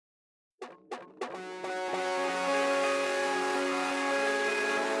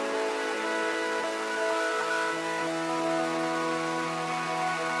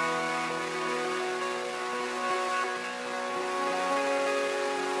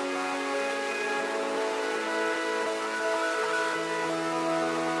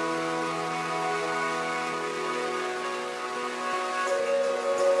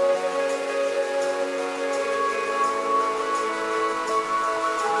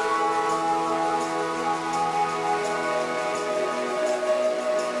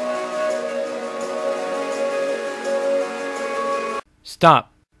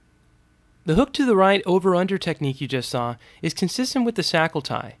Stop. The hook to the right over-under technique you just saw is consistent with the shackle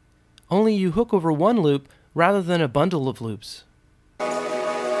tie, only you hook over one loop rather than a bundle of loops.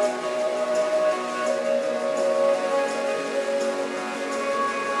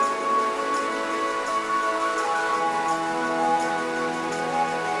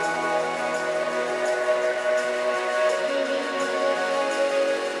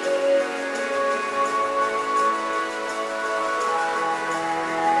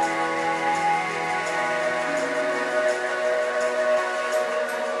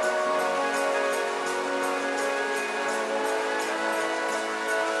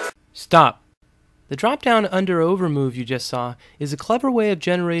 Stop. The drop-down under-over move you just saw is a clever way of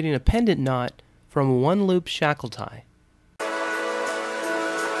generating a pendant knot from a one-loop shackle tie.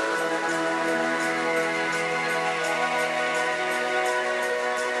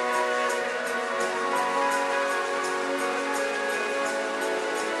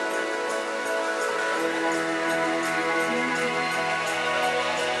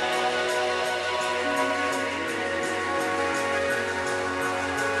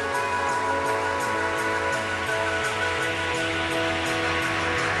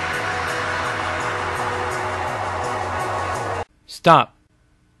 Stop.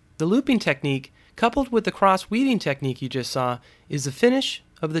 The looping technique, coupled with the cross-weaving technique you just saw, is the finish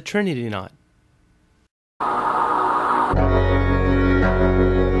of the Trinity Knot.